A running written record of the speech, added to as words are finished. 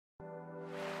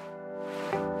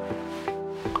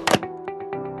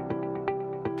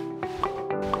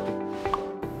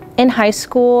In high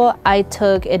school, I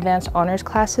took advanced honors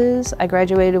classes. I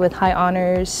graduated with high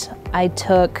honors. I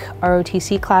took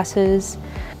ROTC classes.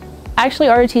 Actually,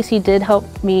 ROTC did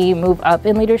help me move up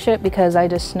in leadership because I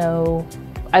just know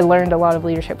I learned a lot of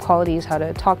leadership qualities, how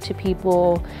to talk to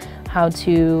people, how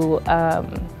to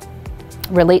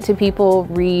relate to people,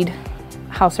 read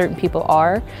how certain people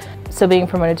are. So being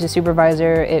promoted to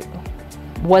supervisor, it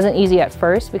wasn't easy at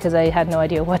first because I had no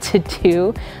idea what to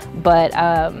do, but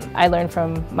I learned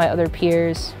from my other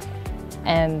peers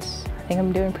and I think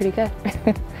I'm doing pretty good.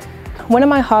 One of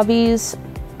my hobbies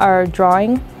are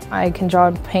drawing. I can draw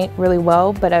and paint really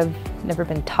well, but I've never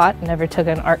been taught, never took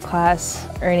an art class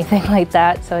or anything like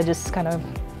that. So I just kind of,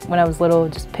 when I was little,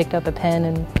 just picked up a pen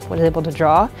and was able to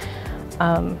draw.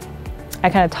 I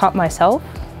kind of taught myself,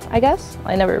 I guess.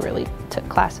 I never really took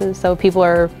classes, so people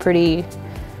are pretty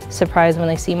surprised when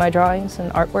they see my drawings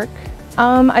and artwork.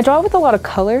 I draw with a lot of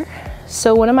color.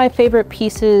 So one of my favorite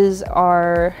pieces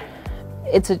are,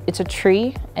 it's a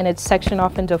tree and it's sectioned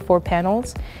off into 4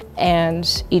 panels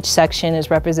and each section is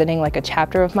representing like a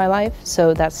chapter of my life.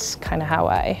 So that's kind of how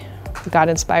I got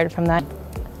inspired from that.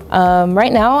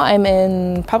 Right now I'm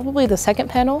in probably the 2nd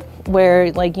panel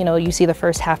where, like, you know, you see the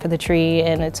first half of the tree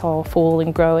and it's all full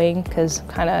and growing because I'm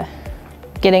kind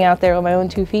of getting out there on my own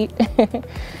 2 feet.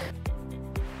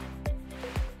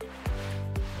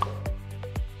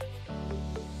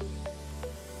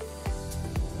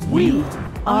 We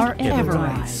are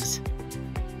Everise.